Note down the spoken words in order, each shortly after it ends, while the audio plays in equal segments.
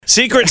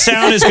Secret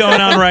sound is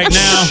going on right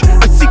now.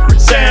 The secret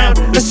sound.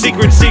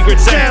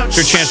 It's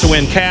your chance to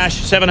win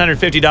cash.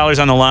 $750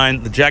 on the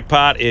line. The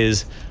jackpot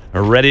is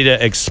ready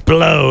to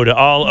explode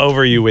all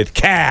over you with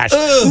cash.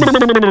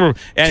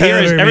 And here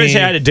is everybody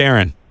say hi to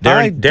Darin.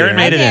 Darin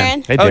made it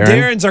in. Hey, Darin.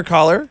 Darin's our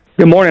caller.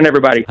 Good morning,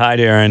 everybody. Hi,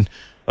 Darin.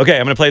 Okay,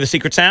 I'm going to play the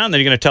secret sound. Then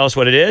you're going to tell us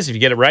what it is. If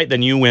you get it right,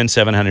 then you win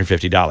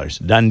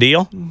 $750. Done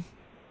deal?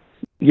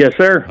 Yes,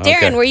 sir.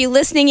 Darin, were you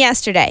listening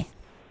yesterday?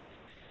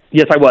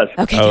 Yes, I was.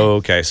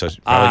 Okay, so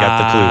probably got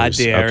the clues.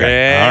 Darin.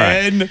 Okay,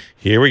 all right.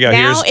 Here we go.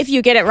 Now, if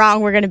you get it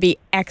wrong, we're going to be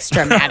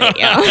extra mad at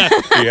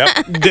you.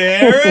 Yep.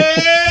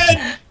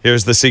 Darin!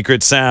 Here's the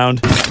secret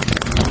sound.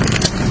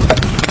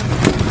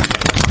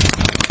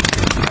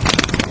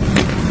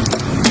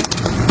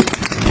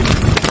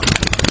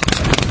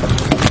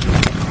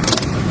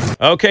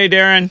 Okay,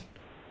 Darin.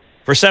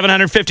 For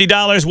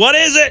 $750, what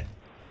is it?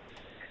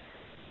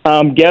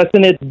 I'm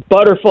guessing it's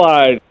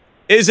butterflies.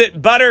 Is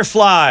it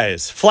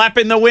butterflies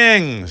flapping the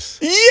wings?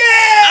 Yeah!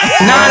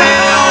 Now they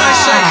always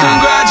say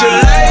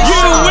congratulations.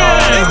 You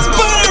win! It's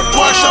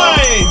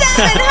butterflies!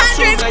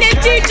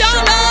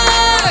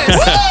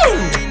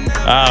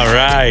 $750! All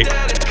right.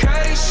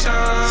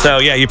 So,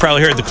 yeah, you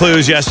probably heard the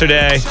clues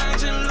yesterday.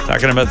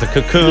 Talking about the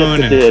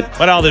cocoon. Yes, I did.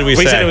 What all did we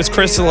say? We said it was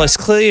crystalline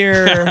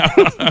clear,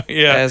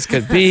 Yeah. as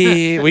could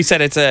be. We said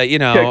it's it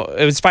was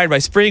inspired by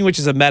spring, which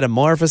is a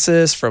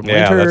metamorphosis from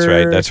Yeah,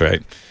 winter. that's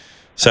right.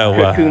 So,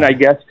 Cocoon, I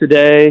guess,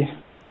 today.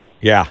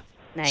 yeah.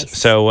 Nice.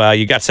 So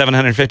you got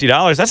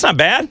 $750. That's not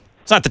bad.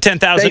 It's not the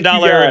Thank you,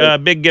 $10,000 guys.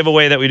 big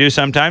giveaway that we do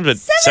sometimes, but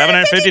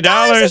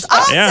 $750 is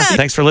awesome. Yeah.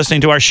 Thanks for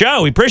listening to our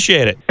show. We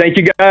appreciate it. Thank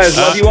you, guys.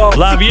 Love you all.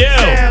 Love you.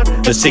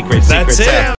 The secret That's it. sound.